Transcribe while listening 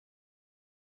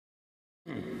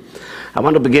I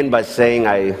want to begin by saying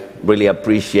I really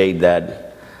appreciate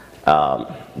that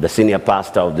the senior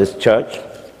pastor of this church,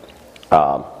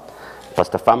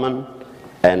 Pastor Faman,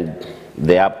 and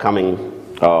the upcoming,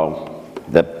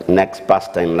 the next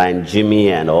pastor in line,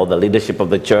 Jimmy, and all the leadership of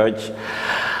the church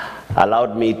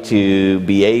allowed me to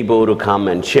be able to come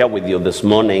and share with you this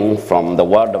morning from the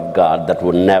Word of God that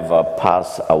will never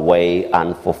pass away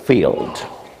unfulfilled.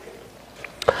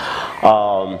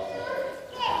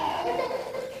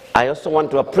 I also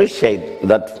want to appreciate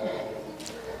that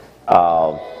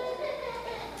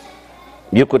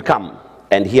you could come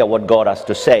and hear what God has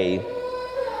to say.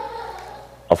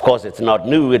 Of course, it's not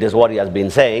new. It is what He has been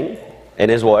saying in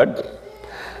His Word.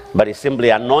 But He simply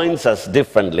anoints us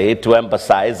differently to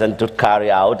emphasize and to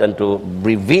carry out and to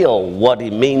reveal what He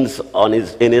means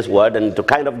in His Word, and to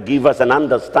kind of give us an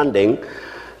understanding,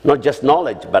 not just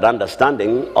knowledge, but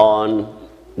understanding on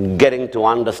getting to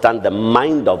understand the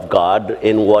mind of God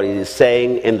in what He is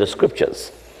saying in the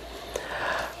Scriptures.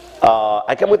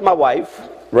 I came with my wife,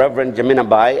 Reverend Titus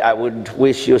Mbai. I would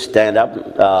wish you stand up.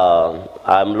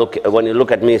 When you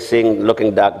look at me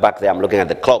looking back there, I'm looking at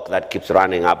the clock that keeps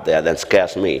running up there. That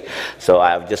scares me. So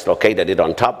I have just located it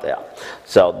on top there.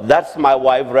 So that's my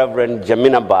wife, Reverend Titus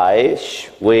Mbai.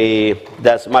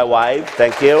 That's my wife.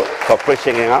 Thank you for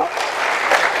appreciating her.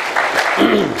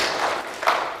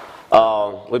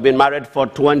 We've been married for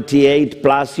 28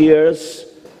 plus years,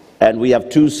 and we have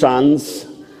two sons.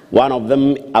 One of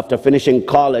them, after finishing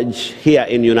college here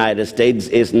in the United States,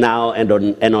 is now an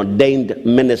ordained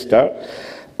minister,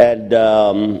 and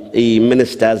he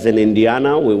ministers in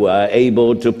Indiana. We were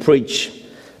able to preach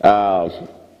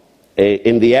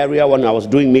in the area when I was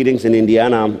doing meetings in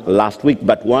Indiana last week,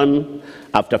 but one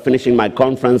after finishing my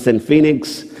conference in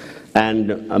Phoenix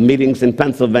and meetings in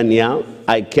Pennsylvania,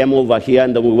 I came over here,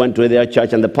 and then we went to their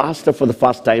church, and the pastor for the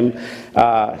first time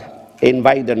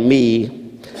invited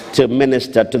me to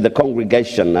minister to the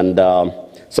congregation. And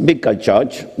it's a bigger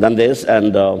church than this,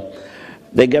 and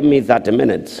they gave me 30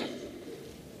 minutes.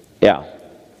 Yeah,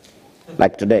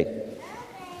 like today,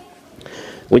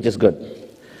 which is good.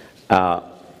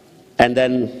 And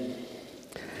then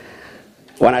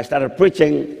when I started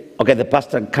preaching, okay, the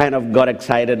pastor kind of got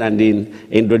excited and he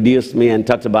introduced me and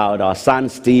talked about our son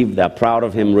Steve. They're proud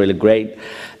of him, really great.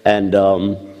 And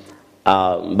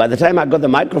by the time I got the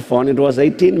microphone, it was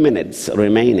 18 minutes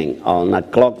remaining on a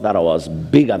clock that was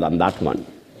bigger than that one.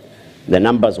 The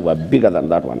numbers were bigger than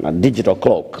that one, a digital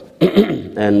clock.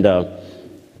 And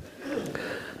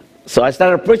so I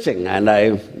started preaching,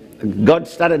 and God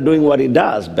started doing what He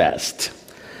does best.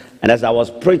 And as I was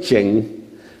preaching,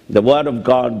 the Word of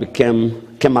God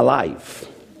came alive.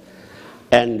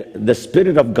 And the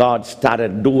Spirit of God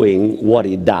started doing what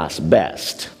He does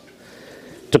best.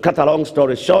 To cut a long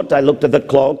story short, I looked at the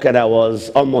clock and I was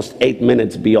almost 8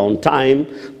 minutes beyond time.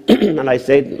 And I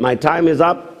said, my time is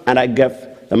up. And I gave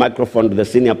the microphone to the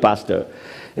senior pastor.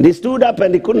 And he stood up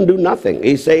and he couldn't do nothing.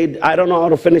 He said, I don't know how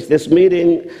to finish this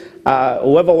meeting.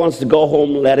 Whoever wants to go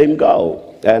home, let him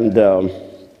go.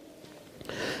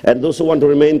 And those who want to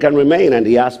remain can remain. And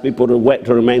he asked people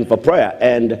to remain for prayer.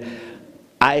 And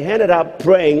I ended up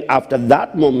praying after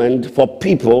that moment for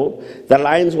people. The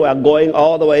lines were going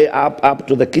all the way up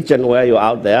to the kitchen where you're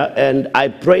out there. And I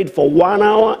prayed for 1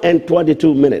 hour and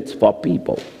 22 minutes for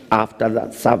people after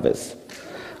that service.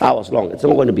 That was long. It's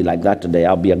not going to be like that today.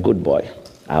 I'll be a good boy.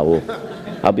 I'll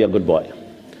be a good boy.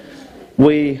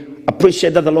 We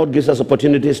appreciate that the Lord gives us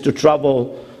opportunities to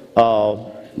travel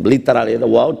literally the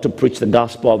world to preach the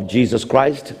gospel of Jesus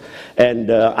Christ. And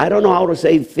I don't know how to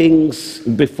say things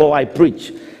before I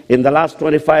preach. In the last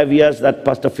 25 years that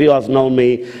Pastor Phil has known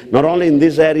me, not only in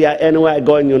this area, anywhere I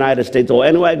go in the United States or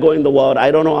anywhere I go in the world, I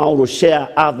don't know how to share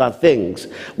other things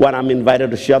when I'm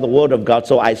invited to share the Word of God.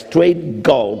 So I straight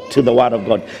go to the Word of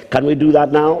God. Can we do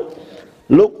that now?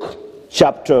 Luke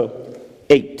chapter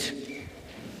 8.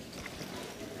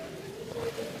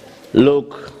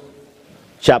 Luke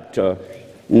chapter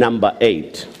number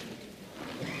 8.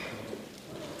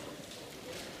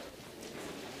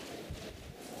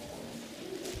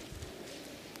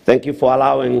 Thank you for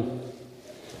allowing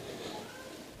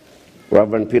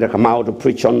Reverend Peter Kamau to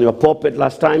preach on your pulpit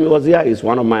last time he was here. He's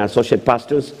one of my associate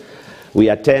pastors. I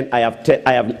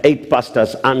have 8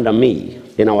 pastors under me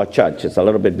in our church. It's a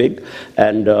little bit big.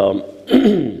 And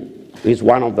he's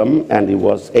one of them, and he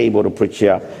was able to preach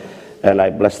here. And I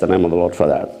bless the name of the Lord for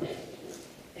that.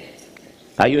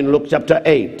 Are you in Luke chapter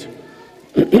 8?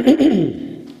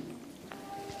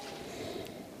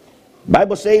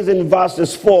 Bible says in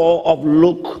verses 4 of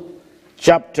Luke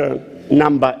chapter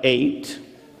number 8,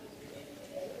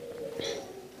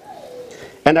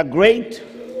 and a great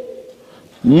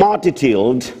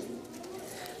multitude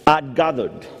had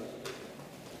gathered,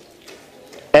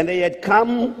 and they had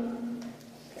come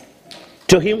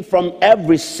to him from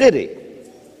every city.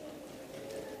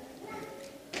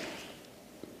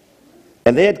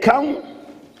 And they had come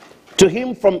to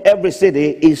him from every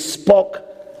city. He spoke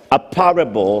a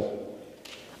parable.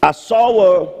 A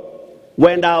sower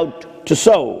went out to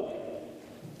sow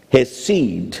his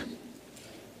seed.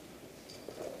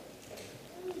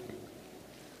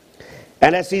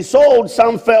 And as he sowed,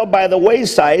 some fell by the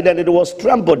wayside, and it was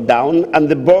trampled down, and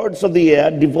the birds of the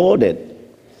air devoured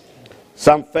it.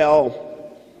 Some fell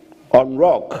on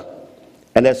rock,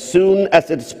 and as soon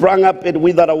as it sprang up, it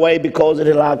withered away because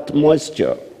it lacked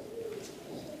moisture.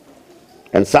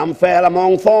 And some fell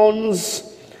among thorns,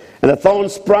 and the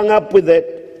thorns sprung up with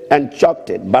it and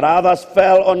choked it. But others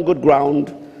fell on good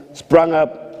ground, sprung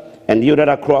up, and yielded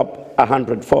a crop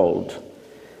 100-fold.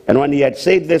 And when he had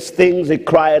said these things, he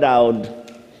cried out,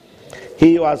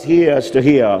 "He who has ears to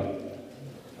hear,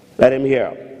 let him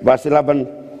hear." Verse 11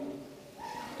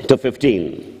 to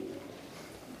 15.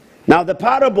 Now the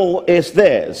parable is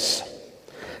this.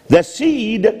 The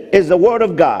seed is the word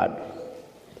of God.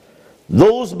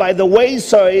 Those by the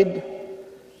wayside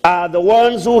are the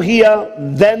ones who hear,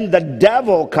 then the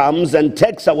devil comes and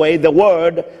takes away the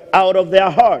word out of their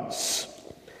hearts,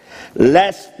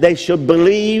 lest they should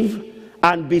believe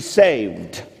and be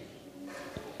saved.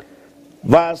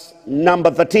 Verse number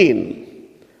 13.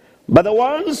 But the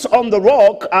ones on the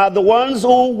rock are the ones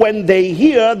who, when they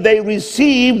hear, they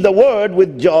receive the word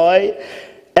with joy,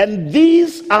 and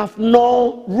these have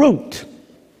no root,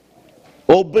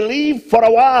 or believe for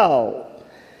a while,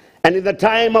 and in the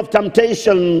time of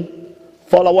temptation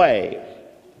fall away.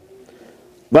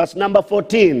 Verse number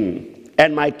 14,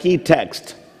 and my key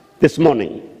text this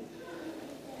morning.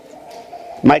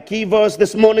 My key verse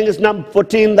this morning is number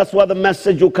 14. That's where the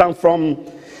message will come from.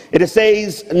 It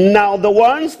says, "Now the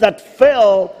ones that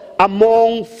fell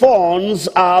among thorns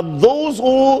are those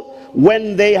who,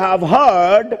 when they have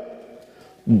heard,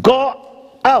 go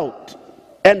out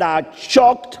and are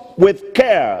choked with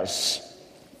cares.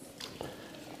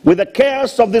 With the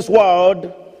cares of this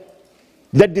world,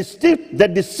 the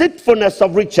deceitfulness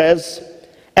of riches,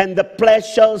 and the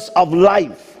pleasures of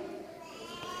life,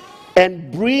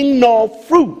 and bring no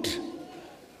fruit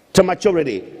to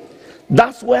maturity."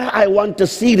 That's where I want to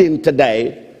seed in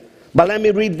today. But let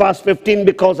me read verse 15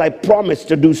 because I promised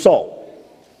to do so.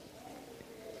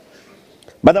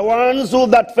 But the ones who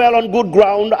that fell on good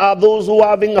ground are those who,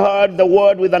 having heard the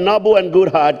word with a noble and good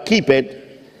heart, keep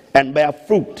it and bear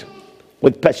fruit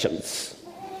with patience.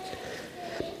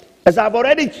 As I've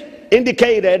already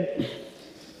indicated,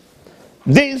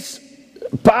 this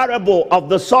parable of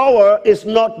the sower is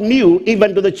not new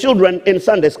even to the children in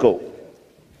Sunday school.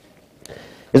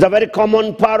 It's a very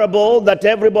common parable that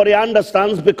everybody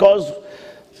understands because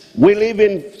we live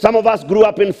in, some of us grew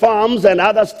up in farms and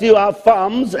others still have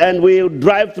farms, and we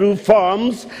drive through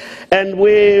farms and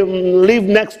we live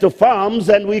next to farms,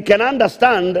 and we can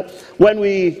understand when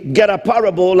we get a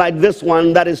parable like this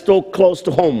one that is so close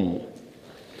to home.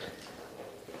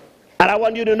 And I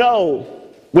want you to know,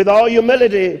 with all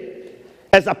humility,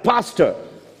 as a pastor,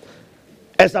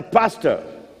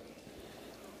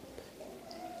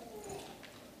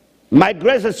 my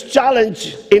greatest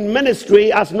challenge in ministry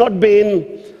has not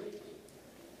been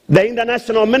the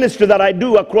international ministry that I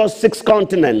do across 6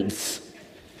 continents.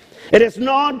 It is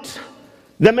not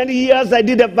the many years I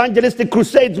did evangelistic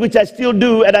crusades, which I still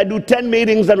do, and I do 10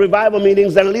 meetings and revival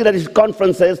meetings and leadership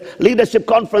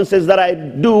conferences that I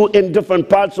do in different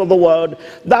parts of the world.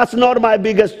 That's not my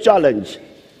biggest challenge.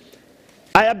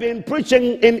 I have been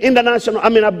preaching in international,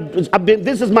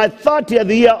 this is my 30th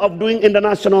year of doing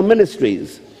international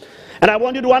ministries. And I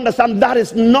want you to understand that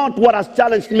is not what has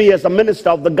challenged me as a minister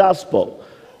of the gospel.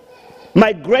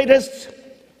 My greatest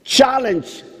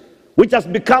challenge, which has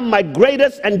become my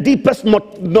greatest and deepest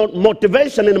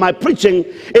motivation in my preaching,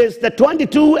 is the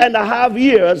 22.5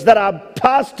 years that I've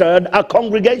pastored a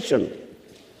congregation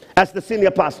as the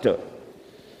senior pastor.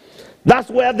 That's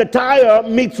where the tire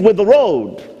meets with the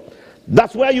road.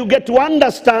 That's where you get to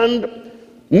understand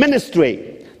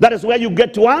ministry. That is where you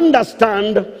get to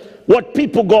understand what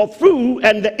people go through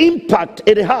and the impact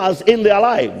it has in their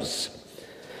lives.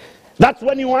 That's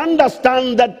when you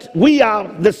understand that we are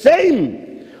the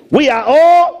same. We are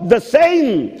all the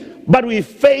same, but we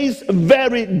face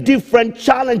very different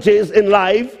challenges in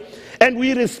life, and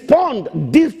we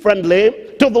respond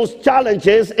differently to those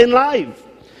challenges in life.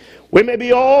 We may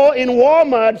be all in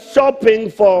Walmart shopping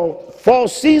for Four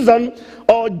Seasons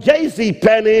or J.C.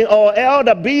 Penney or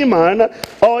Elder Beeman,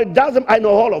 or it doesn't, I know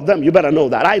all of them. You better know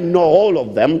that. I know all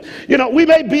of them. You know, we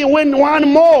may be win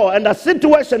one more and a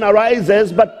situation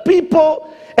arises, but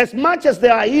people, as much as they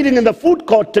are eating in the food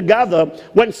court together,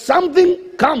 when something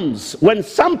comes, when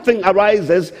something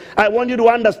arises, I want you to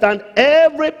understand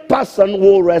every person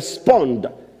will respond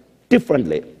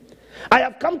differently. I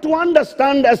have come to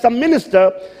understand as a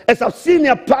minister, as a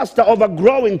senior pastor of a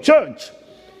growing church,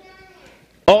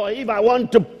 or if I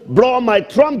want to blow my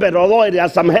trumpet, although it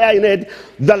has some hair in it,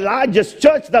 the largest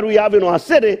church that we have in our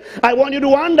city, I want you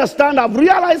to understand, I've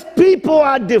realized people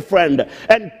are different.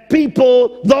 And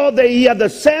people, though they hear the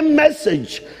same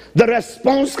message, the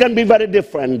response can be very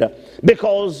different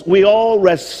because we all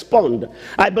respond.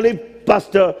 I believe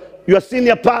Pastor, your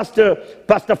senior pastor,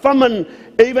 Pastor Furman,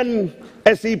 even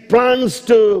as he plans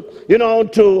to,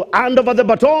 to hand over the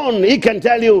baton, he can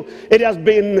tell you it has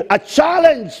been a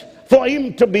challenge for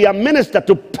him to be a minister,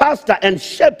 to pastor and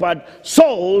shepherd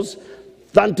souls,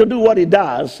 than to do what he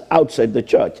does outside the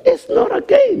church. It's not a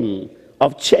game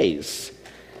of chase.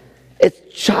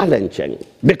 It's challenging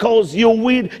because you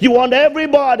want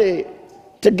everybody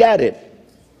to get it.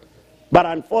 But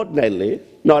unfortunately,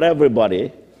 not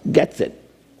everybody gets it.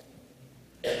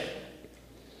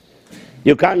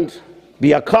 You can't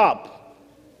be a cop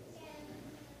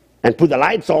and put the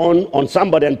lights on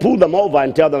somebody and pull them over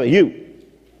and tell them,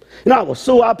 I was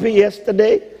so happy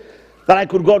yesterday that I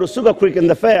could go to Sugar Creek in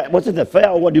the fair. Was it the fair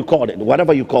or what do you call it?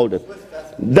 Whatever you called it.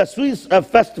 The Swiss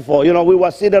festival. We were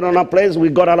seated on a place. We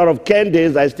got a lot of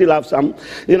candies. I still have some,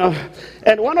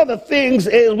 And one of the things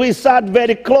is we sat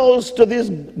very close to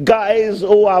these guys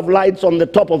who have lights on the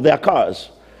top of their cars.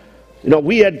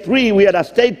 We had three. We had a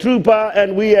state trooper,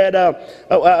 and we had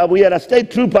a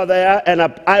state trooper there, and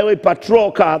a highway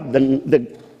patrol car,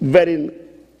 the very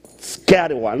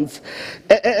scary ones.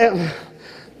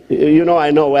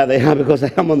 I know where they are because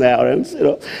I am on the errands,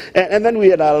 And then we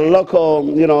had a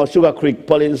local, Sugar Creek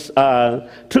police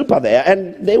trooper there,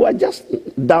 and they were just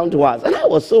down to us. And I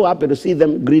was so happy to see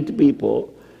them greet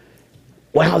people.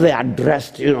 Well, they are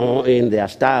dressed, in their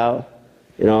style,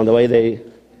 the way they...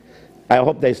 I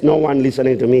hope there's no one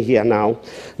listening to me here now,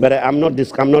 but I'm not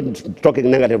talking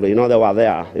negatively. They were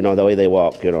there, the way they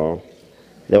walk,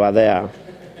 they were there,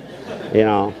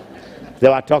 They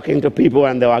were talking to people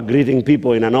and they were greeting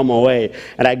people in a normal way.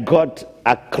 And I got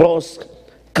a close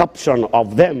caption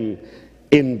of them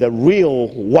in the real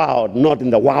world, not in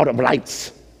the world of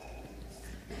lights.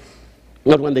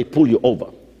 Not when they pull you over.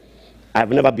 I've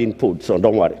never been pulled, so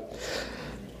don't worry.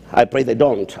 I pray they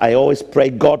don't. I always pray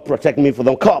God protect me from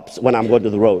the cops when I'm going to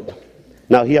the road.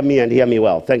 Now hear me and hear me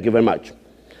well. Thank you very much.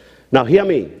 Now hear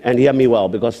me and hear me well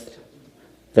because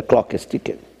the clock is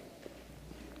ticking.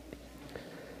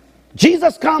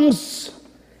 Jesus comes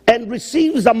and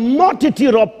receives a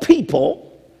multitude of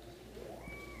people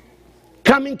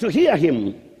coming to hear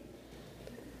him.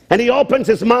 And he opens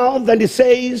his mouth and he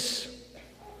says,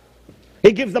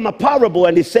 he gives them a parable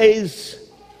and he says,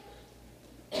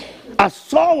 a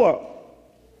sower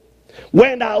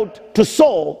went out to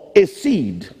sow a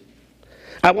seed.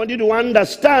 I want you to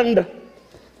understand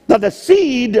that the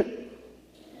seed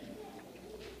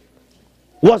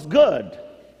was good.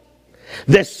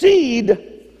 The seed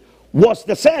was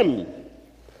the same.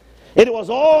 It was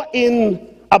all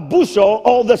in a bushel,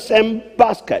 all the same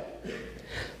basket.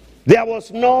 There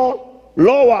was no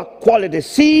lower quality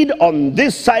seed on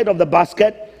this side of the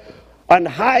basket and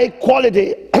high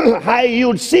quality, high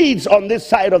yield seeds on this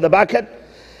side of the bucket,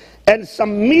 and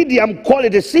some medium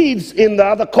quality seeds in the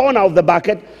other corner of the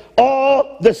bucket.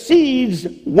 All the seeds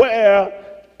were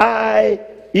high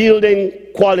yielding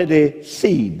quality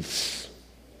seeds.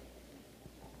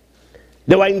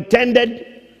 They were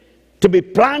intended to be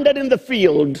planted in the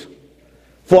field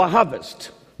for a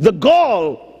harvest. The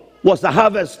goal was the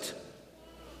harvest,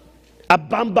 a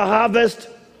bumper harvest,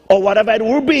 or whatever it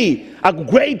will be. A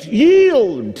great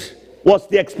yield was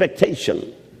the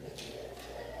expectation.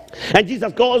 And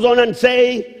Jesus goes on and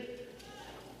say,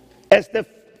 as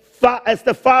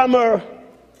the farmer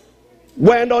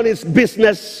went on his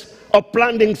business of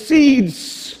planting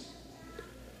seeds,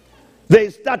 they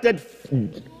started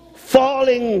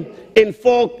falling in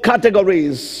 4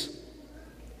 categories.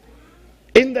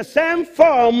 In the same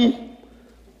form,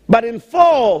 but in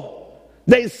 4,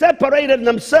 they separated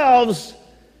themselves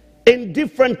in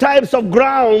different types of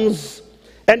grounds.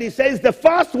 And he says the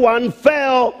first one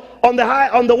fell on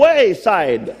the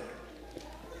wayside.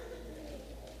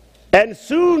 And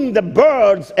soon the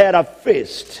birds had a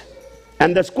feast,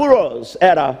 and the squirrels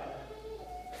had a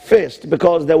feast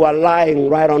because they were lying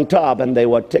right on top and they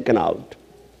were taken out.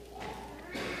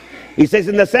 He says,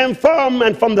 in the same farm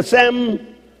and from the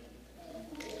same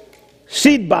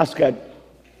seed basket,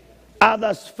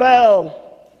 others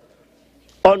fell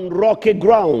on rocky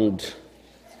ground.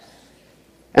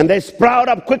 And they sprout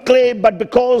up quickly, but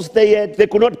because they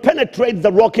could not penetrate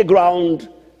the rocky ground,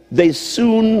 they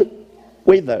soon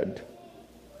withered.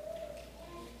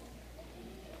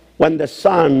 When the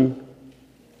sun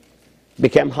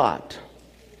became hot.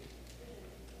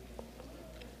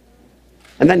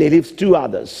 And then he leaves two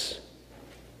others.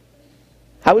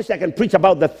 I wish I can preach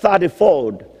about the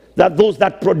 30-fold, that those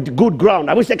that good ground.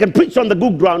 I wish I can preach on the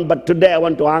good ground, but today I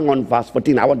want to hang on verse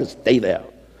 14. I want to stay there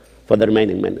for the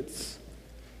remaining minutes.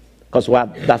 Because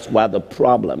that's where the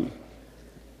problem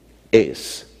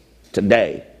is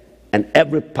today. And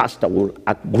every pastor will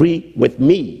agree with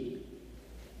me.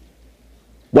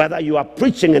 Whether you are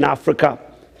preaching in Africa,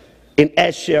 in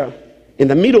Asia, in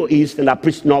the Middle East, and I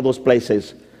preached in all those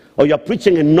places, or you're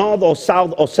preaching in North or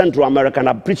South or Central America, and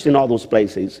I've preached in all those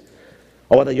places,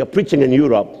 or whether you're preaching in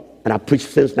Europe, and I've preached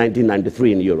since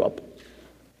 1993 in Europe.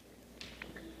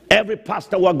 Every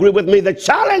pastor will agree with me. The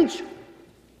challenge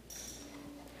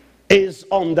is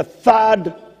on the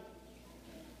third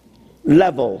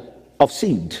level of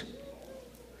seed.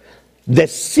 The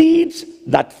seeds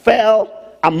that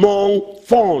fell among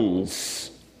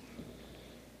thorns.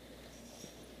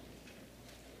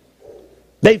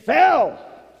 They fell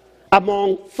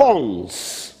among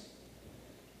thorns.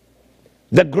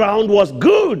 The ground was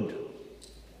good,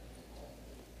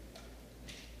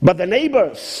 but the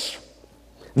neighbors,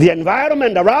 the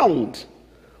environment around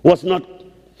was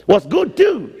good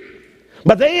too.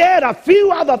 But they had a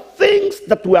few other things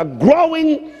that were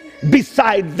growing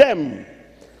beside them,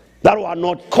 that were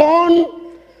not corn,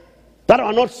 that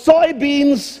are not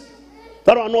soybeans,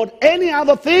 that are not any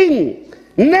other thing.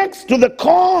 Next to the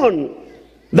corn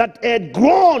that had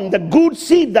grown, the good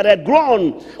seed that had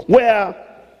grown, were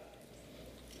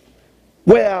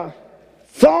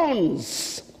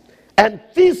thorns and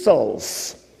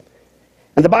thistles.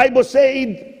 And the Bible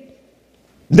said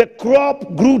the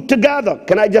crop grew together.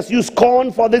 Can I just use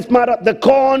corn for this matter? The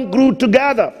corn grew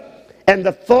together, and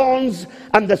the thorns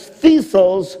and the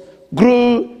thistles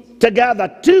grew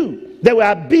together too. They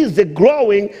were busy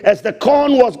growing as the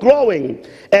corn was growing.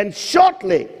 And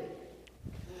shortly,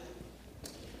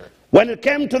 when it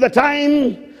came to the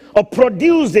time of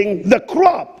producing the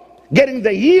crop, getting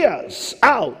the ears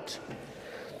out,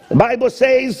 the Bible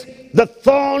says the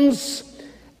thorns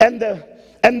and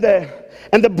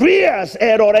the briars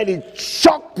had already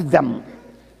choked them.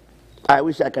 I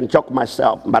wish I can choke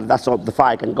myself, but that's all the far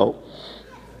I can go.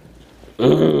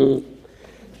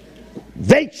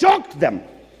 They choked them,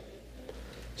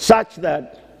 such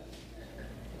that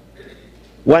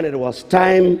when it was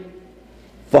time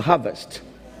for harvest,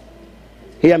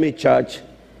 hear me, church,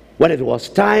 when it was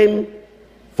time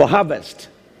for harvest,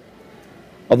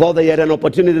 although they had an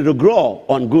opportunity to grow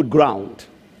on good ground,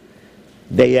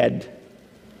 they had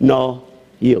no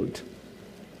yield.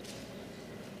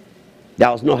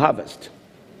 There was no harvest.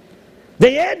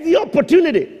 They had the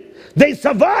opportunity. They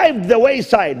survived the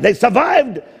wayside. They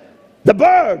survived the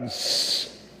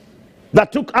birds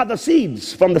that took other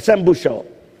seeds from the same bushel.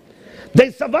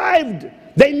 They survived.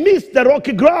 They missed the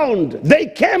rocky ground. They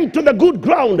came to the good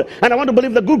ground. And I want to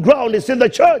believe the good ground is in the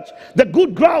church. The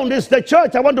good ground is the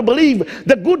church. I want to believe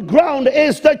the good ground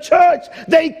is the church.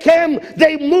 They came,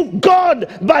 they moved.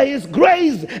 God, by His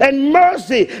grace and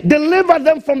mercy, delivered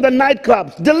them from the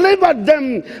nightclubs, delivered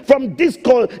them from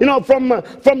disco,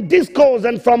 from discos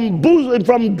and from booze and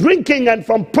from drinking and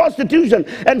from prostitution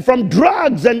and from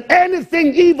drugs and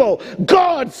anything evil.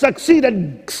 God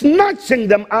succeeded snatching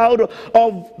them out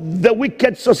of the wicked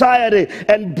society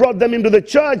and brought them into the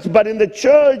church. But in the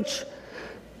church,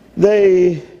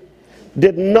 they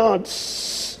did not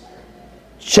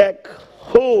check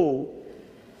who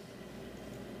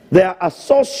their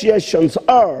associations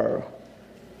are,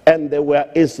 and they were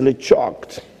easily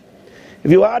choked.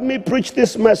 If you heard me preach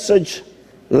this message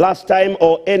last time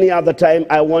or any other time,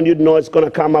 I want you to know it's going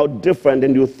to come out different,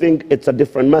 and you think it's a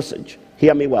different message.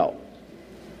 Hear me well.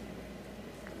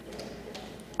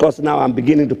 Because now I'm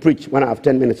beginning to preach when I have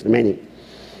 10 minutes remaining.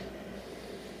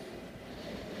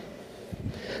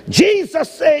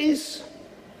 Jesus says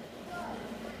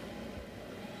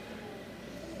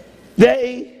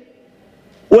they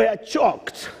were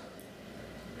choked.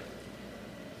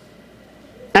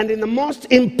 And in the most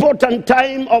important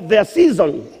time of their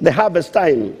season, the harvest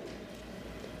time,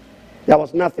 there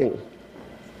was nothing.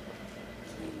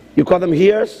 You call them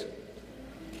ears?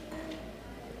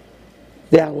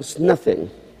 There was nothing.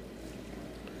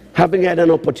 Having had an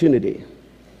opportunity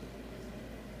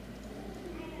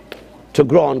to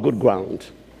grow on good ground,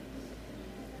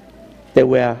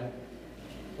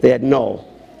 They had no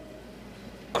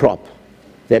crop.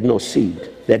 They had no seed.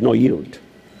 They had no yield.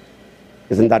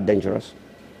 Isn't that dangerous?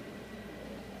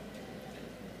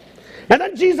 And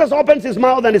then Jesus opens his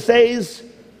mouth and he says,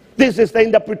 this is the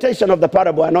interpretation of the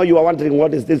parable. I know you are wondering,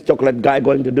 what is this chocolate guy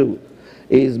going to do?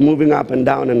 He's moving up and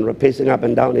down and pacing up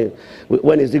and down.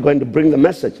 When is he going to bring the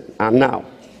message? And now,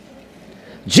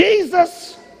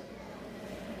 Jesus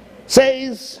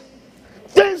says,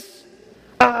 these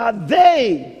are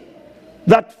they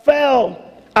that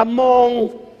fell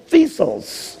among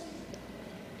thistles.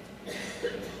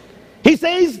 He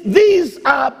says these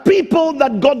are people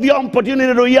that got the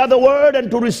opportunity to hear the word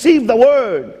and to receive the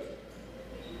word.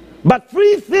 But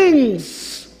three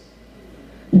things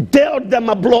dealt them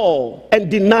a blow and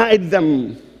denied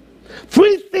them.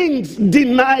 Three things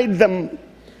denied them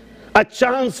a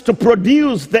chance to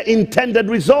produce the intended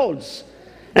results.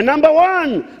 And number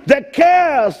one, the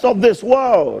cares of this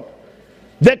world.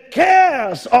 The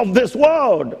cares of this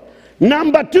world.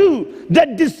 Number two, the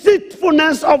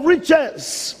deceitfulness of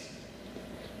riches.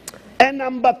 And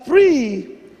number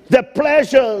three, the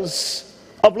pleasures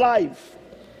of life.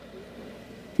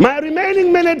 My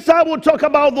remaining minutes, I will talk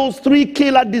about those three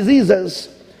killer diseases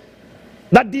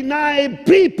that deny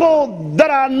people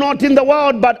that are not in the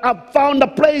world but have found a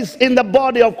place in the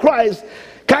body of Christ,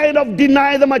 kind of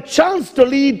deny them a chance to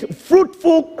lead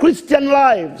fruitful Christian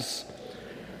lives.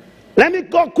 Let me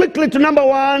go quickly to number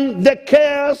one, the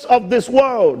cares of this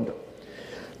world.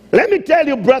 Let me tell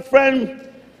you, brethren,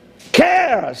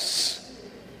 cares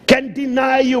can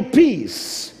deny you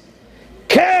peace.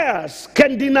 Cares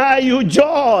can deny you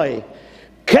joy.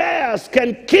 Cares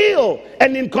can kill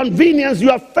and inconvenience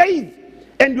your faith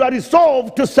and your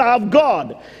resolve to serve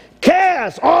God.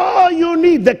 Cares, all you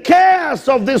need, the cares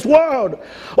of this world,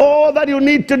 all that you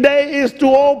need today is to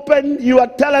open your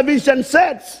television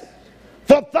sets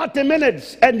for 30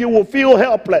 minutes and you will feel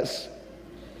helpless.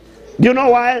 Do you know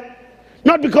why?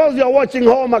 Not because you're watching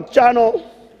Hallmark Channel,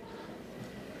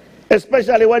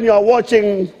 especially when you're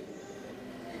watching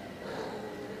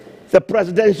the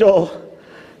presidential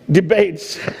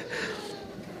debates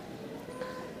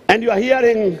and you're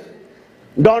hearing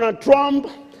Donald Trump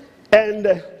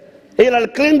and Hillary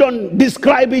Clinton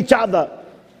describe each other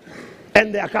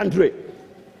and their country.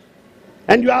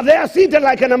 And you are there seated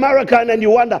like an American and you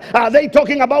wonder, are they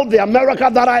talking about the America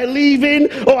that I live in,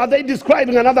 or are they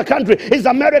describing another country? Is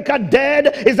America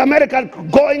dead? Is America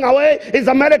going away? Is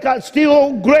America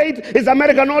still great? Is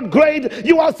America not great?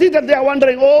 You are seated there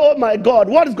wondering, oh my God,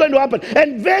 what is going to happen?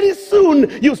 And very soon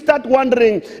you start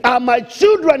wondering, are my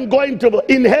children going to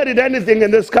inherit anything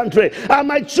in this country? Are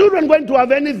my children going to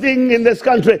have anything in this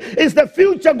country? Is the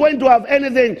future going to have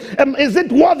anything? Is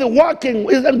it worth working?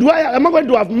 Am I going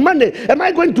to have money? Am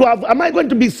I going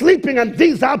to be sleeping and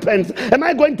this happens? Am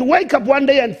I going to wake up one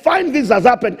day and find this has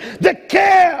happened? The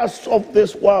cares of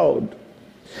this world.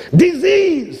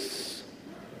 Diseases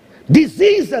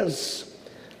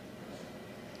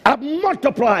are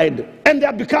multiplied and they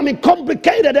are becoming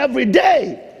complicated every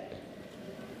day.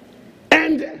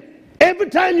 And every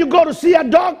time you go to see a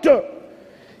doctor,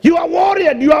 you are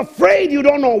worried, you are afraid, you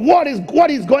don't know what he's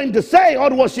going to say or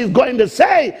what she's going to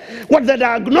say, what the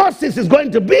diagnosis is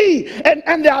going to be.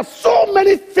 And there are so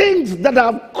many things that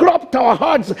have cropped our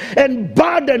hearts and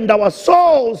burdened our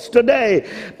souls today.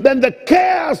 Then the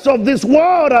cares of this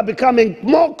world are becoming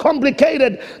more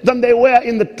complicated than they were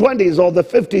in the 20s or the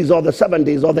 50s or the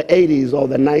 70s or the 80s or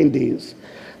the 90s.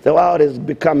 The world is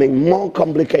becoming more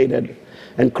complicated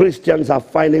and Christians are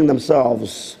finding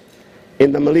themselves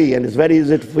in the melee, and it's very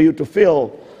easy for you to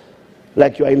feel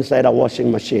like you are inside a washing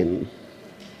machine.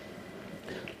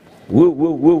 Woo,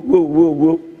 woo, woo, woo, woo,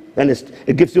 woo. Then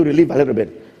it gives you relief a little bit.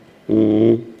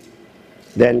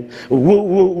 Then woo,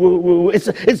 woo, woo, woo. It's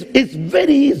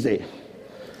very easy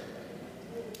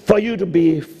for you to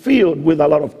be filled with a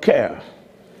lot of care.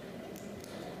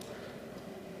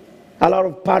 A lot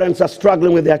of parents are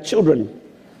struggling with their children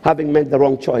having made the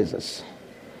wrong choices.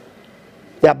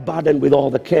 They are burdened with all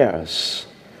the cares,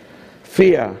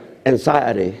 fear,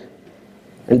 anxiety,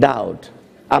 and doubt.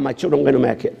 Are my children going to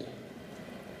make it?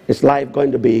 Is life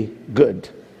going to be good?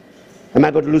 Am I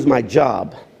going to lose my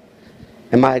job?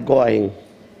 Am I going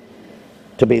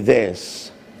to be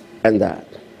this and that?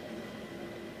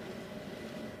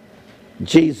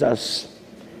 Jesus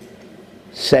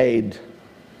said,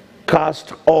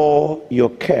 cast all your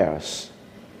cares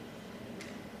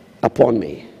upon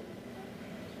me,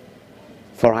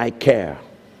 for I care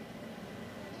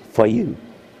for you.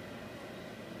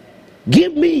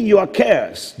 Give me your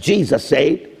cares, Jesus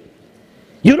said.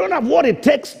 You don't have what it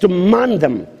takes to man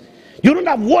them. You don't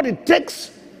have what it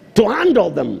takes to handle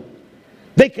them.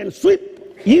 They can sweep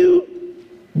you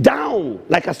down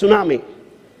like a tsunami.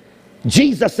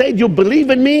 Jesus said, you believe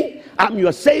in me, I'm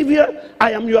your Savior,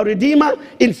 I am your Redeemer.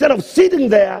 Instead of sitting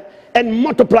there and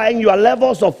multiplying your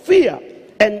levels of fear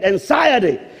and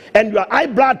anxiety and your high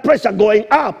blood pressure going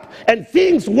up and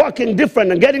things working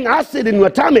different and getting acid in your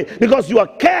tummy because you are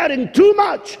caring too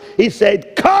much, he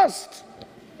said, cast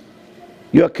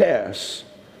your cares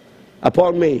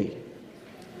upon me,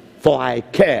 for I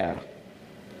care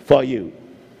for you.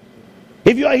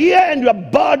 If you are here and you are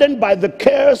burdened by the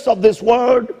cares of this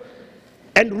world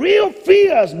and real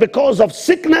fears because of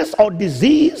sickness or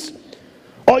disease,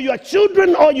 or your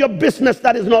children or your business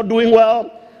that is not doing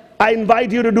well, I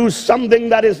invite you to do something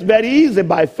that is very easy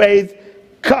by faith.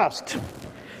 Cast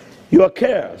your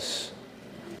cares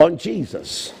on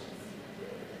Jesus.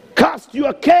 Cast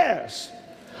your cares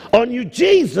on you,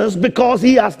 Jesus, because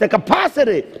he has the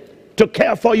capacity to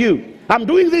care for you. I'm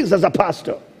doing this as a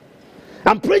pastor.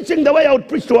 I'm preaching the way I would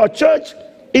preach to our church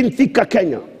in Thika,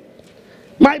 Kenya.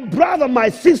 My brother, my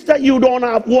sister, you don't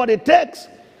have what it takes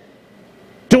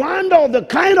to handle the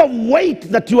kind of weight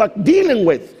that you are dealing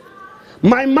with.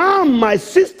 My mom, my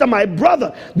sister, my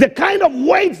brother, the kind of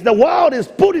weights the world is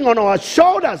putting on our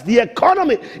shoulders, the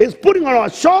economy is putting on our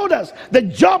shoulders, the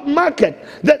job market,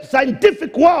 the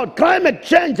scientific world, climate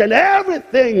change, and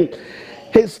everything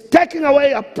is taking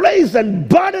away a place and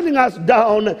burdening us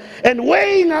down and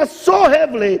weighing us so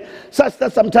heavily such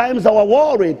that sometimes our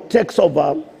worry takes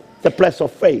over the place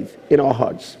of faith in our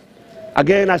hearts.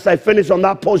 Again, as I finish on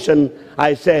that portion,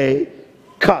 I say,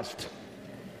 cast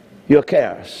your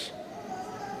cares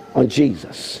on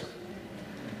Jesus,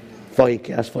 for he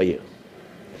cares for you.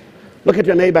 Look at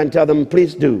your neighbor and tell them,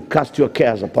 please do cast your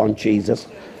cares upon Jesus.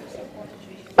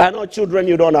 I know children,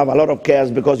 you don't have a lot of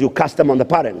cares because you cast them on the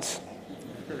parents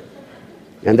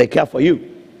and they care for you.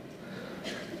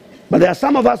 But there are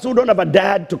some of us who don't have a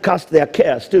dad to cast their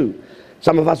cares to.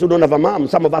 Some of us who don't have a mom.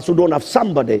 Some of us who don't have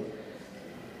somebody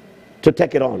to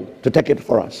take it on, to take it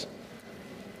for us.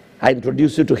 I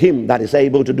introduce you to him that is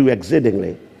able to do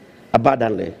exceedingly,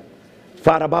 abundantly,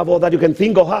 far above all that you can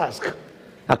think or ask,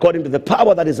 according to the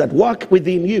power that is at work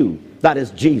within you. That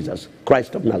is Jesus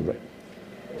Christ of Nazareth.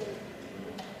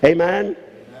 Amen.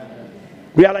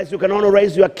 Realize you can only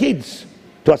raise your kids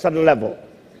to a certain level.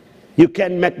 You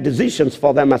can make decisions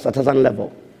for them at a certain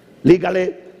level.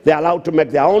 Legally, they're allowed to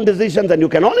make their own decisions, and you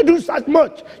can only do such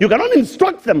much. You can only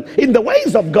instruct them in the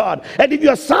ways of God. And if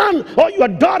your son or your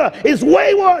daughter is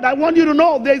wayward, I want you to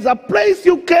know there's a place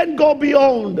you can go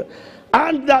beyond.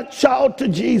 And that child to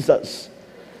Jesus.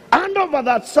 Hand over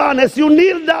that son as you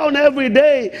kneel down every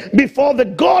day before the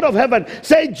God of heaven.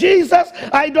 Say, Jesus,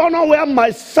 I don't know where my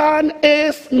son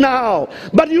is now,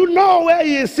 but you know where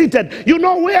he is seated. You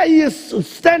know where he is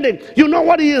standing. You know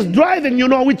what he is driving. You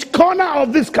know which corner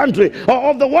of this country or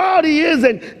of the world he is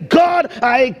in. God,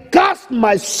 I cast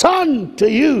my son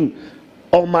to you,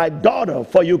 or my daughter,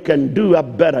 for you can do a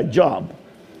better job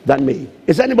than me.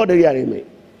 Is anybody hearing me?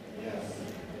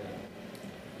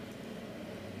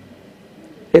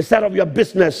 Instead of your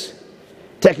business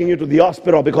taking you to the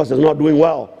hospital because it's not doing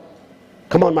well.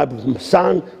 Come on, my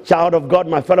son, child of God,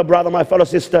 my fellow brother, my fellow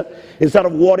sister. Instead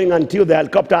of waiting until the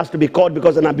helicopter has to be called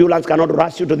because an ambulance cannot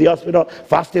rush you to the hospital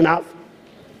fast enough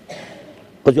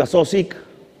because you are so sick,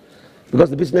 because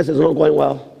the business is not going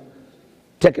well,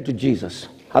 take it to Jesus.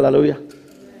 Hallelujah.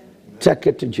 Take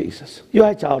it to Jesus. You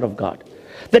are a child of God.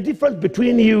 The difference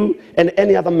between you and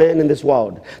any other man in this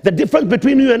world, the difference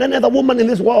between you and any other woman in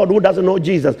this world who doesn't know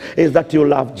Jesus, is that you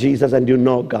love Jesus and you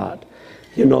know God.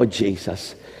 You know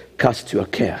Jesus. Cast your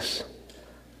cares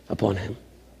upon him.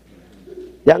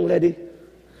 Young lady,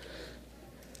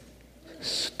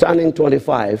 turning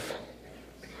 25,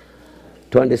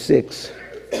 26,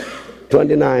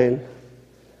 29,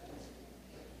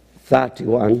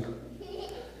 31,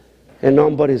 and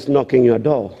nobody's knocking your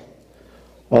door.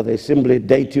 Or they simply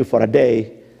date you for a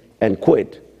day and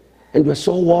quit. And you're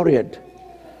so worried.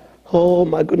 Oh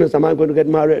my goodness, am I going to get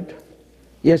married?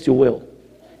 Yes, you will.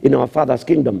 In our Father's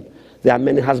kingdom, there are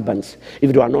many husbands.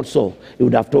 If it were not so, he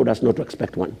would have told us not to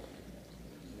expect one.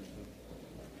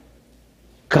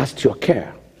 Cast your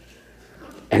care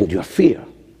and your fear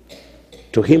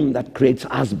to him that creates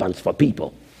husbands for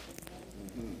people.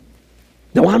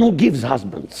 The one who gives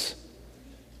husbands.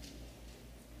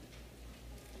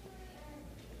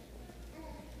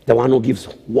 The one who gives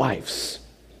wives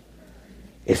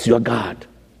is your God.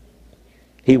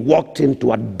 He walked into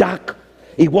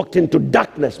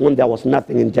darkness when there was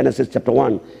nothing in Genesis chapter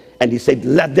 1. And he said,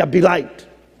 let there be light.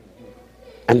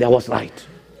 And there was light.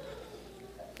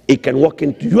 He can walk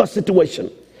into your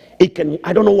situation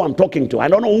I don't know who I'm talking to. I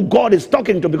don't know who God is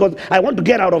talking to, because I want to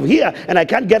get out of here and I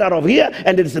can't get out of here,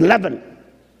 and it's 11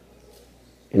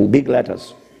 in big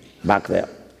letters back there.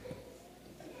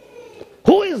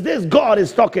 Who is this God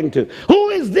is talking to? Who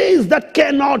is this that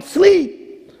cannot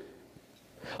sleep?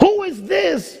 Who is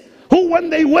this who, when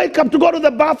they wake up to go to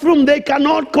the bathroom, they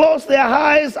cannot close their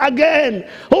eyes again?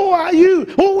 Who are you?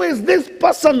 Who is this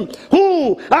person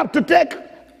who have to take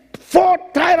 4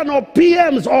 Tylenol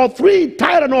PMs or 3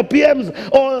 Tylenol PMs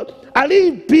or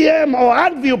Aleve PM or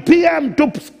Advil PM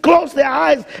to close their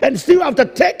eyes, and still after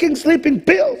taking sleeping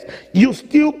pills, you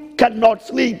still cannot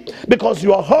sleep because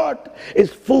your heart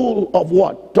is full of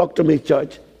what? Talk to me,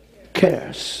 church.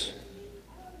 Cares.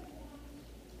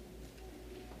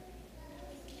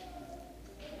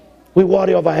 We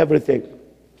worry over everything.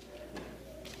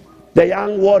 The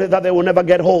young worry that they will never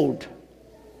get old,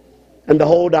 and the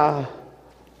old are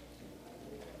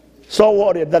so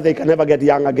worried that they can never get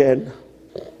young again.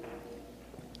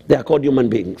 They are called human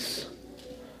beings.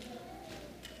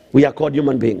 We are called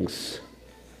human beings.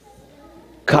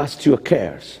 Cast your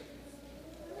cares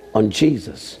on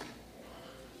Jesus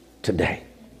today.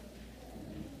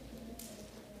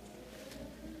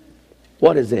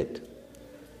 What is it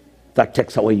that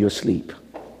takes away your sleep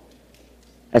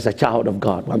as a child of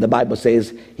God? When the Bible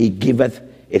says he giveth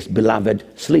his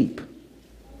beloved sleep.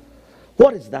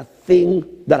 What is that thing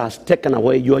that has taken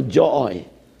away your joy?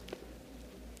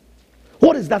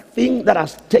 What is that thing that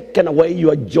has taken away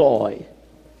your joy?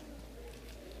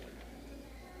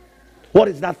 What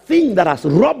is that thing that has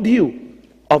robbed you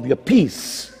of your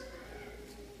peace?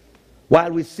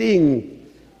 While we sing,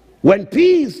 when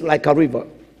peace like a river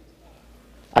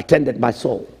attended my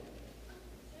soul.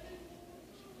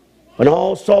 When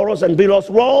all sorrows and billows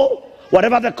roll,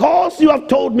 whatever the cause you have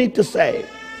told me to say,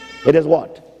 it is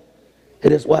what?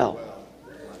 It is well.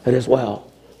 It is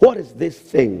well. What is this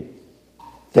thing?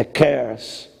 The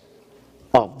cares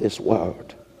of this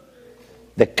world.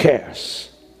 The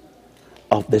cares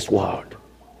of this world.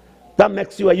 That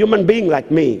makes you a human being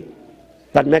like me.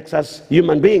 That makes us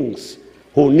human beings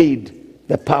who need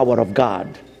the power of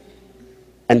God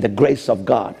and the grace of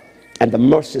God and the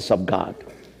mercies of God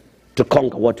to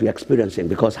conquer what we're experiencing.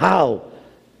 Because how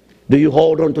do you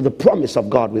hold on to the promise of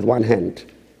God with one hand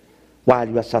while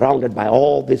you are surrounded by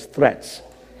all these threats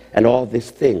and all these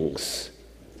things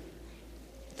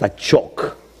that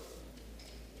choke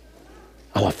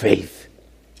our faith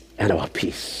and our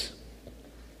peace?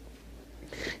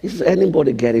 Is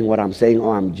anybody getting what I'm saying?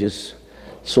 Or I'm just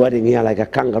sweating here like a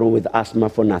kangaroo with asthma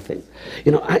for nothing?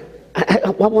 You know, I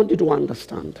want you to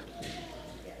understand.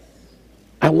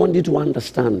 I want you to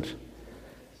understand.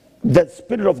 The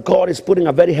Spirit of God is putting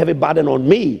a very heavy burden on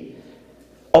me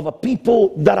of a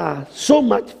people that are so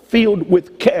much filled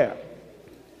with care.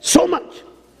 So much.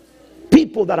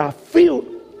 People that are filled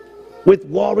with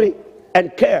worry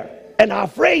and care and are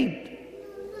afraid.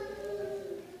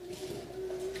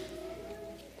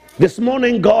 This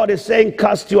morning God is saying,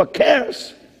 cast your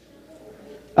cares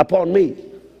upon me.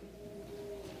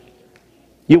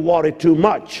 You worry too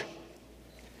much,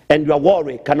 and your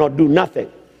worry cannot do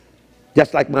nothing.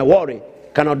 Just like my worry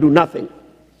cannot do nothing.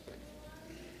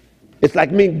 It's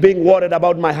like me being worried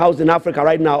about my house in Africa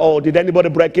right now. Oh, did anybody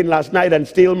break in last night and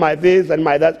steal my this and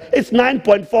my that? It's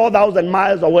 9.4 thousand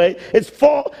miles away. My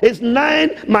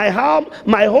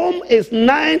home is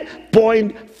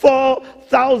 9.4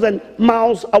 thousand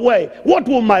miles away. What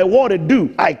will my worry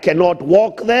do? I cannot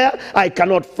walk there. I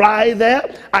cannot fly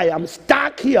there. I am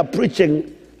stuck here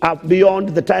preaching beyond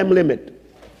the time limit.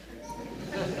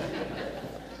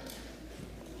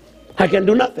 I can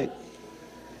do nothing.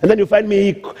 And then you find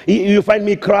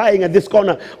me crying at this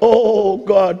corner. Oh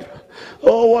God,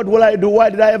 oh, what will I do? Why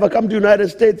did I ever come to the United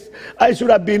States? I should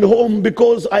have been home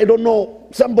because I don't know,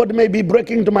 somebody may be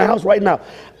breaking into my house right now.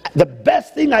 The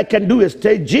best thing I can do is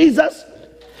take Jesus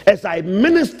as I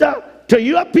minister to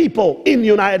your people in the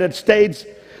United States.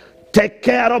 Take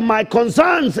care of my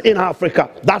concerns in Africa.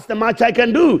 That's the much I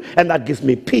can do, and that gives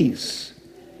me peace.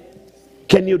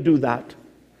 Can you do that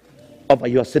over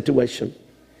your situation?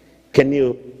 Can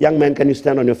you, young man, can you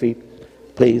stand on your feet,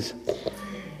 please?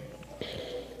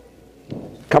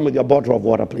 Come with your bottle of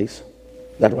water, please.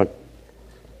 That one.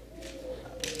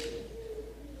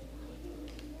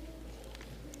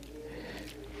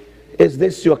 Is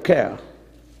this your care,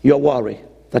 your worry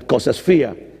that causes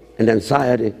fear and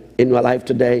anxiety in your life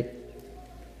today?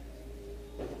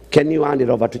 Can you hand it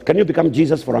over to, can you become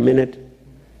Jesus for a minute?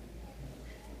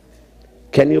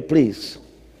 Can you please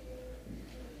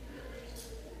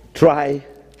try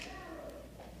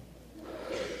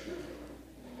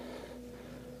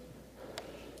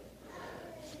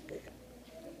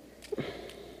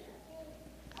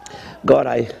God,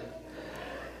 I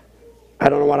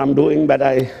don't know what I'm doing, but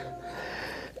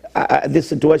this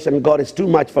situation, God, is too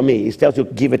much for me. He tells you,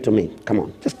 give it to me. Come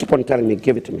on, just keep on telling me,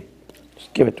 give it to me.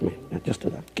 Just give it to me. Yeah, just do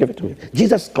that. Give it to me.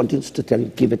 Jesus continues to tell you,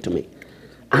 give it to me.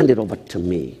 Hand it over to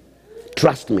me.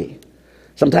 Trust me.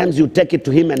 Sometimes you take it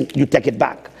to him and you take it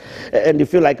back. And you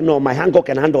feel like, no, my uncle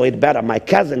can handle it better. My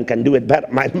cousin can do it better.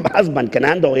 My husband can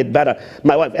handle it better.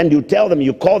 My wife. And you tell them,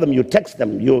 you call them, you text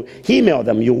them, you email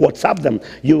them, you WhatsApp them,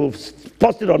 you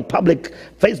post it on public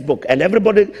Facebook. And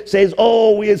everybody says,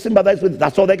 oh, we sympathize with it.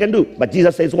 That's all they can do. But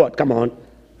Jesus says what? Come on.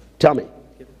 Tell me.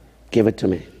 Give it to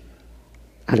me.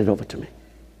 Hand it over to me.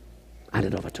 Hand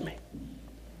it over to me.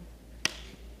 He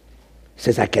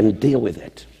says, I can deal with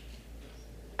it.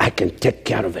 I can take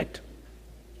care of it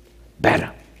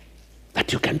better than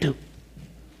you can do.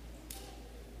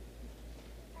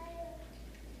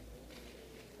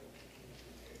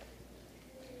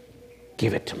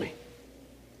 Give it to me.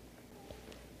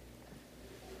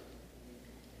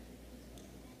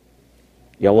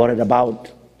 You're worried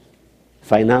about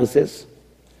finances,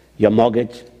 your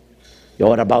mortgage, you're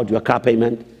worried about your car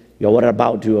payment, you're worried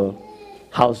about your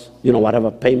house,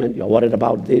 whatever payment, you're worried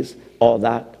about this, all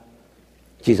that.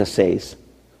 Jesus says,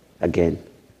 again,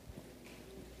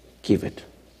 give it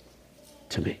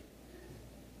to me.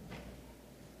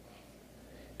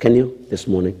 Can you this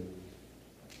morning?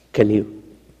 Can you?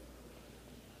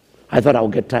 I thought I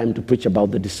would get time to preach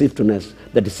about the deceitfulness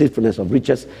of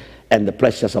riches and the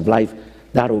pleasures of life.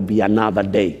 That will be another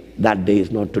day. That day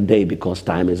is not today because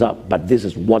time is up. But this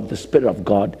is what the Spirit of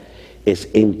God is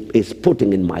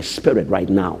putting in my spirit right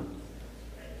now.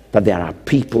 That there are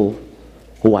people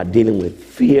who are dealing with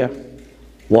fear,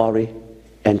 worry,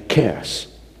 and cares.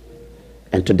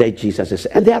 And today Jesus is,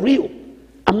 and they are real.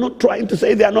 I'm not trying to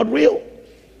say they are not real.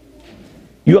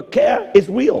 Your care is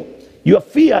real. Your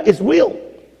fear is real.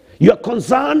 Your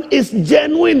concern is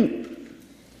genuine.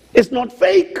 It's not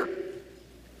fake.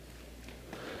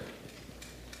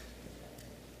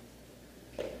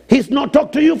 He's not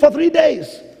talked to you for 3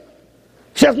 days.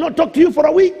 She has not talked to you for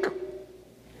a week.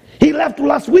 He left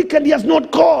last week and he has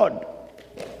not called.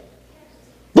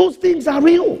 Those things are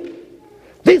real.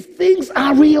 These things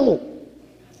are real.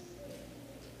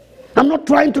 I'm not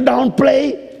trying to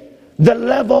downplay the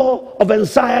level of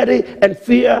anxiety and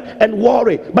fear and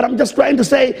worry, but I'm just trying to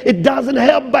say it doesn't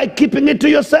help by keeping it to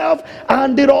yourself.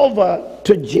 Hand it over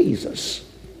to Jesus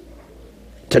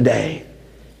today.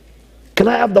 Can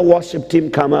I have the worship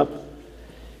team come up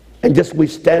and just we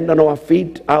stand on our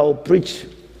feet? I'll preach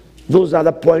those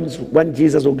other points when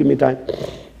Jesus will give me time.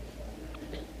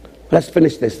 Let's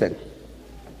finish this thing.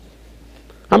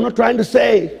 I'm not trying to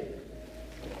say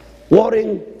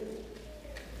worrying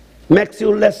makes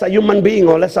you less a human being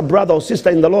or less a brother or sister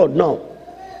in the Lord. No.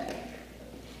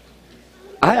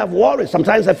 I have worries.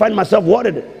 Sometimes I find myself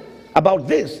worried about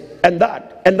this and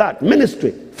that.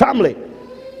 Ministry, family,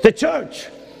 the church.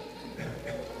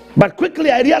 But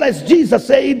quickly I realized Jesus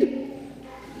said,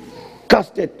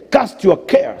 cast your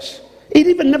cares. He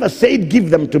even never said, give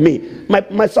them to me.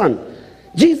 My son,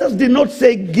 Jesus did not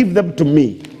say, give them to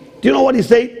me. Do you know what he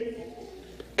said?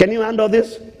 Can you handle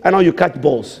this? I know you catch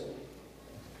balls.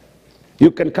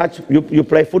 You can catch, you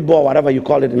play football, whatever you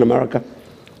call it in America.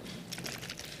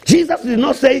 Jesus did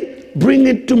not say, bring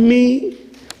it to me,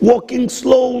 walking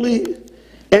slowly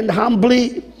and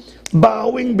humbly,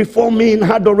 bowing before me in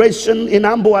adoration, in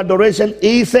humble adoration.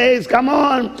 He says, come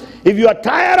on, if you are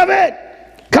tired of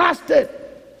it, cast it.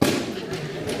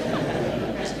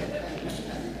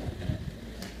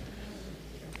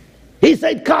 He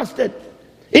said, cast it.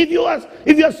 If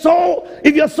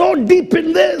you're so deep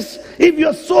in this, if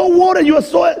you're so worried, you are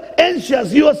so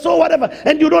anxious, you are so whatever,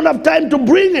 and you don't have time to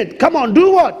bring it, come on,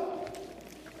 do what?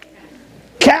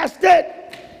 Cast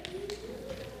it.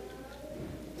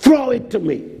 Throw it to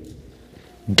me.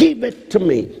 Give it to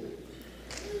me.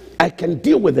 I can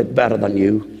deal with it better than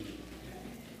you.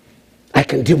 I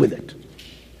can deal with it.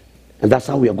 And that's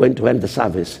how we are going to end the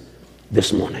service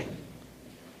this morning.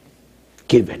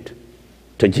 Give it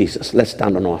to Jesus. Let's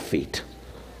stand on our feet.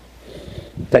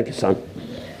 Thank you, son.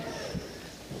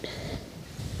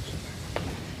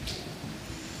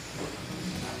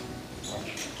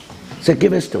 Say,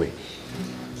 give this to me.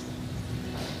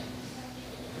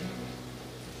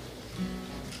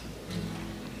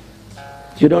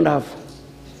 You don't have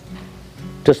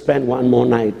to spend one more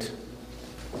night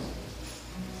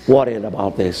worrying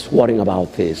about this,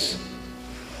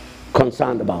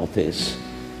 concerned about this,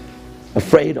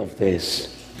 afraid of this,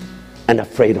 and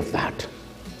afraid of that.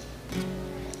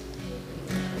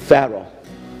 Pharaoh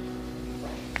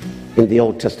in the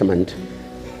Old Testament,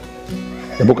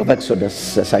 the book of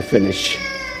Exodus, as I finish,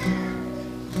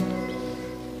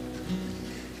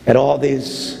 And all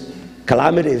these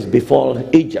calamities befall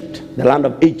Egypt, the land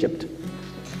of Egypt,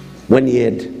 when he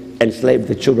had enslaved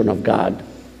the children of God.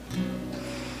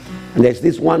 And there's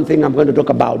this one thing I'm going to talk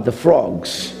about, the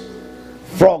frogs.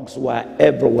 Frogs were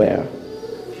everywhere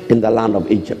in the land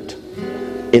of Egypt,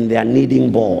 in their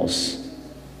kneading bowls,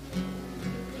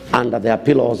 under their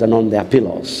pillows and on their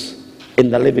pillows, in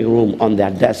the living room, on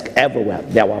their desk, everywhere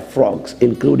there were frogs,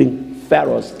 including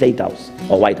Pharaoh's State House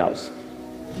or White House.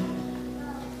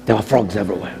 There were frogs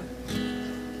everywhere.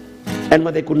 And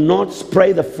when they could not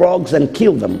spray the frogs and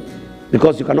kill them,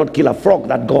 because you cannot kill a frog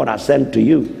that God has sent to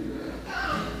you,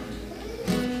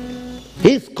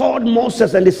 he called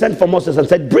Moses, and he sent for Moses and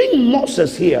said, bring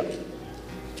Moses here.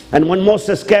 And when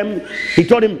Moses came, he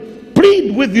told him,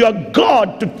 plead with your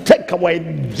God to take away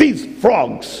these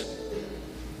frogs.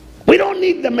 We don't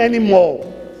need them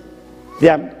anymore. They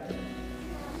are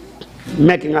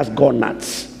making us go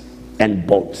nuts and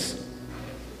bolts.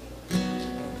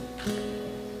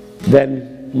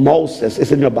 Then Moses,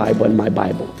 it's in your Bible, in my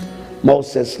Bible.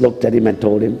 Moses looked at him and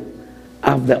told him,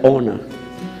 I have the honor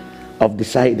of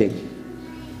deciding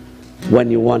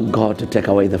when you want God to take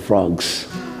away the frogs.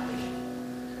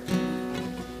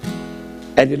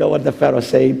 And you know what the Pharaoh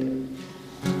said?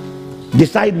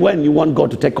 Decide when you want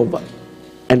God to take over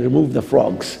and remove the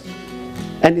frogs.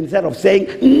 And instead of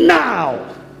saying, now,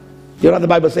 you know what the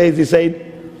Bible says? He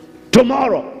said,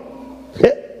 tomorrow.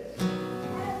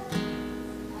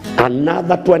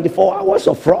 Another 24 hours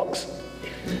of frogs.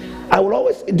 I will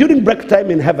always, during break time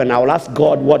in heaven, I will ask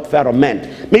God what Pharaoh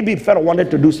meant. Maybe Pharaoh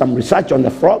wanted to do some research on the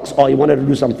frogs, or he wanted to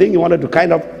do something. He wanted to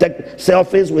kind of take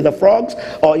selfies with the frogs,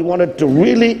 or he wanted to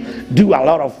really do a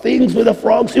lot of things with the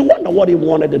frogs. You wonder what he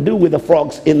wanted to do with the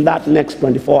frogs in that next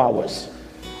 24 hours.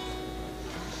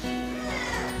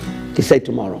 He said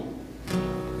tomorrow.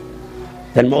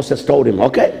 Then Moses told him,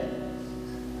 okay,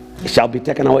 it shall be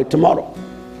taken away tomorrow.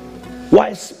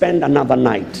 Why spend another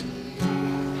night?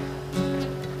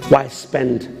 Why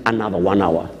spend another 1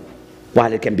 hour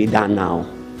while it can be done now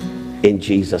in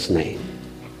Jesus' name?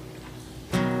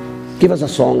 Give us a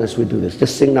song as we do this.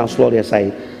 Just sing now slowly as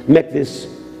I make this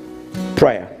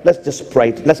prayer. Let's just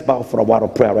pray. Let's bow for a while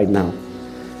of prayer right now.